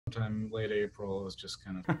sometime late April. It was just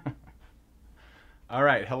kind of. All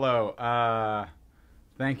right, hello.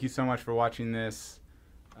 Thank you so much for watching this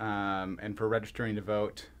and for registering to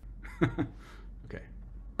vote. Okay.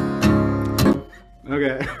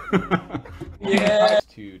 Okay. Yeah.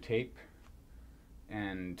 To tape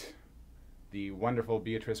and the wonderful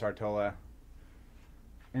Beatrice Artola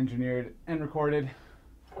engineered and recorded.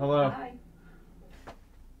 Hello. Hi.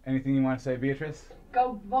 Anything you want to say, Beatrice?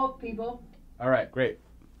 Go vote, people. All right, great.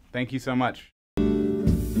 Thank you so much.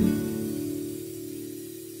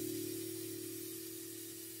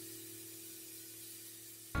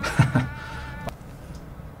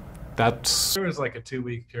 There was like a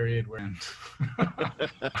 2-week period where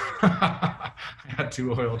I had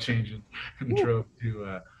 2 oil changes and drove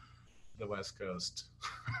to the West Coast.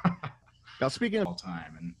 Now, speaking of all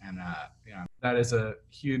time, and you know, that is a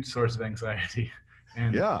huge source of anxiety.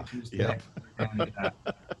 And Yeah, Tuesday, and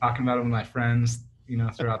talking about it with my friends, you know,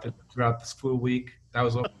 throughout this full week. That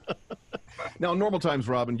was. now, normal times,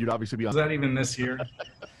 Robin, you'd obviously be on. Was that even this year?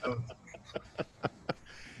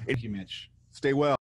 Thank you, Mitch. Stay well.